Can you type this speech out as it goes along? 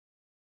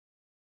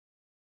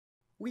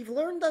We've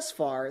learned thus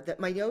far that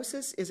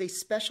meiosis is a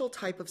special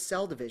type of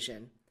cell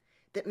division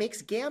that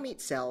makes gamete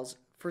cells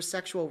for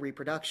sexual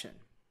reproduction.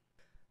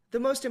 The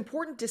most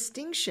important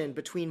distinction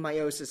between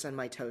meiosis and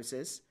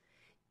mitosis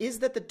is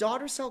that the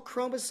daughter cell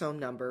chromosome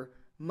number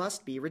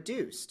must be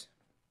reduced.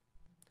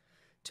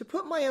 To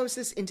put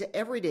meiosis into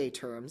everyday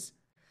terms,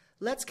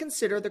 let's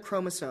consider the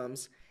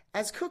chromosomes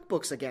as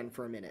cookbooks again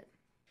for a minute.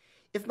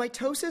 If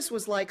mitosis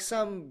was like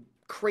some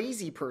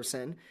crazy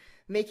person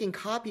making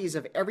copies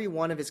of every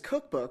one of his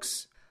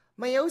cookbooks,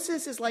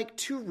 meiosis is like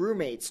two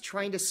roommates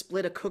trying to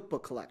split a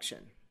cookbook collection.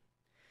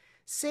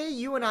 Say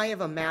you and I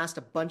have amassed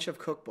a bunch of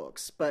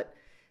cookbooks, but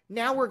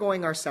now we're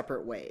going our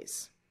separate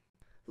ways.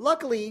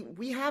 Luckily,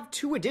 we have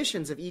 2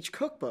 editions of each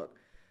cookbook,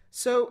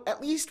 so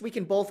at least we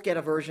can both get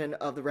a version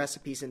of the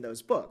recipes in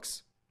those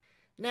books.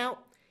 Now,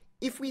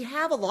 if we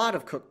have a lot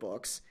of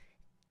cookbooks,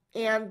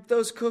 and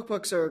those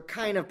cookbooks are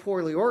kind of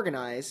poorly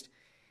organized,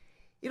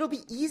 it'll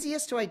be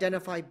easiest to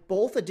identify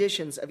both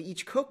editions of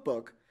each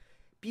cookbook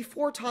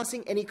before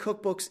tossing any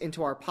cookbooks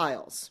into our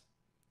piles.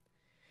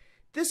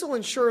 This will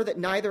ensure that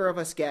neither of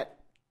us get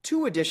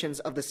 2 editions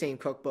of the same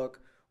cookbook,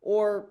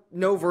 or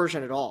no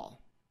version at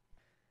all.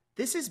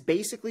 This is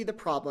basically the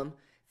problem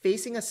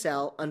facing a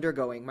cell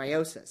undergoing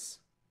meiosis.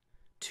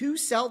 2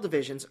 cell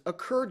divisions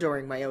occur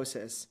during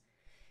meiosis,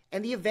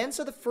 and the events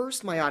of the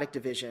first meiotic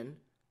division,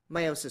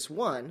 meiosis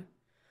 1,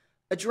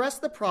 address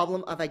the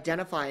problem of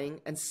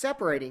identifying and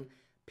separating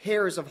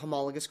pairs of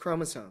homologous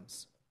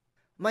chromosomes.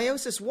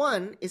 Meiosis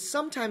 1 is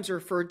sometimes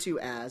referred to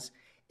as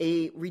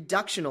a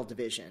reductional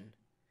division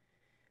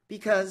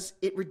because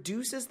it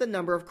reduces the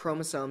number of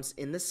chromosomes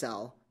in the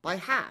cell by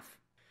half.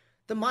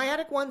 The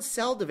meiotic 1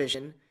 cell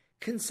division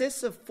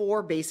consists of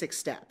 4 basic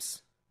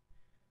steps: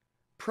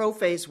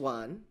 prophase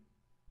 1,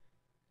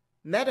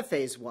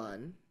 metaphase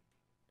 1,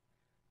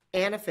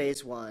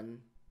 anaphase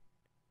 1,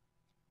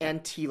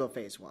 and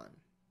telophase 1.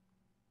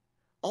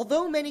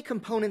 Although many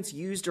components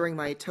used during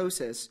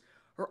mitosis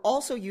are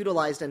also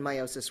utilized in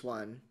meiosis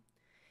 1,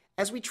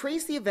 as we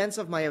trace the events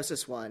of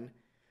meiosis 1,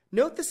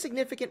 note the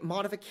significant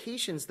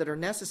modifications that are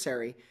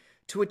necessary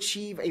to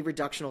achieve a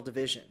reductional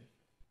division.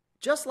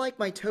 Just like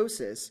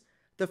mitosis,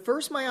 the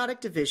first meiotic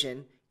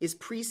division is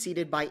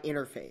preceded by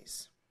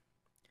interphase.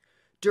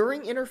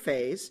 During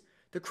interphase,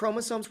 the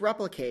chromosomes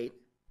replicate,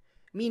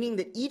 meaning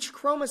that each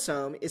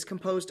chromosome is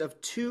composed of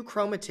 2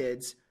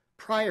 chromatids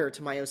prior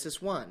to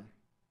meiosis 1.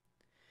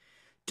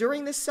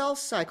 During this cell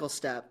cycle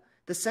step,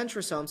 the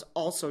centrosomes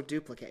also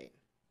duplicate.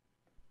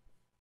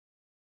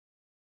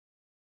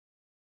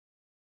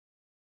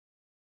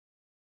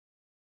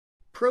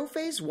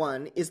 Prophase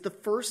 1 is the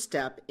first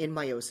step in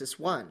meiosis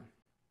 1,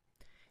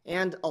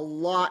 and a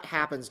lot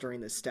happens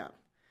during this step,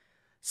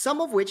 some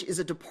of which is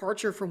a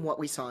departure from what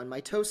we saw in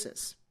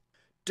mitosis.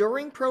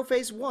 During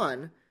prophase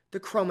 1, the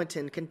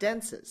chromatin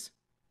condenses.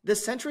 The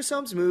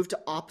centrosomes move to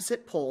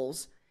opposite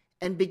poles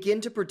and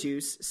begin to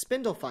produce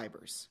spindle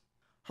fibers.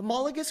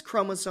 Homologous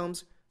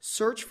chromosomes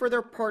search for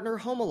their partner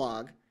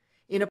homolog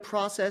in a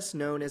process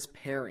known as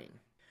pairing.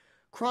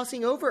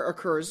 Crossing over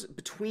occurs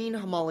between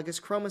homologous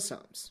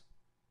chromosomes.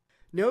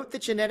 Note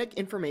that genetic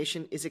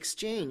information is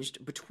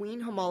exchanged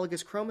between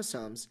homologous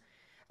chromosomes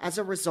as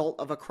a result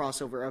of a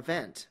crossover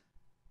event.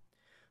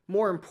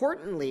 More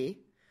importantly,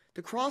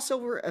 the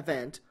crossover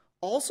event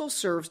also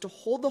serves to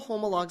hold the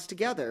homologs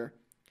together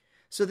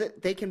so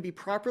that they can be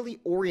properly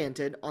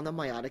oriented on the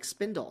meiotic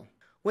spindle.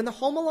 When the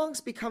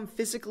homologs become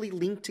physically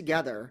linked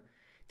together,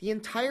 the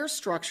entire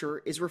structure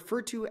is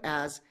referred to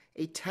as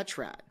a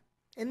tetrad.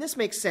 And this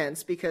makes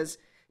sense because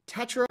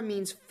tetra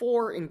means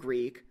 4 in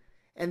Greek,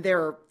 and there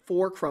are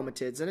 4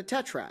 chromatids in a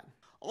tetrad.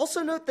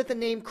 Also note that the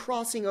name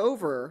crossing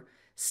over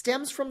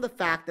stems from the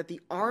fact that the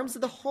arms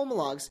of the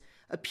homologs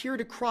appear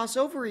to cross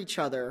over each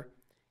other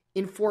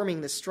in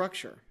forming this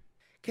structure.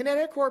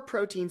 Kinetochore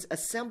proteins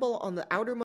assemble on the outermost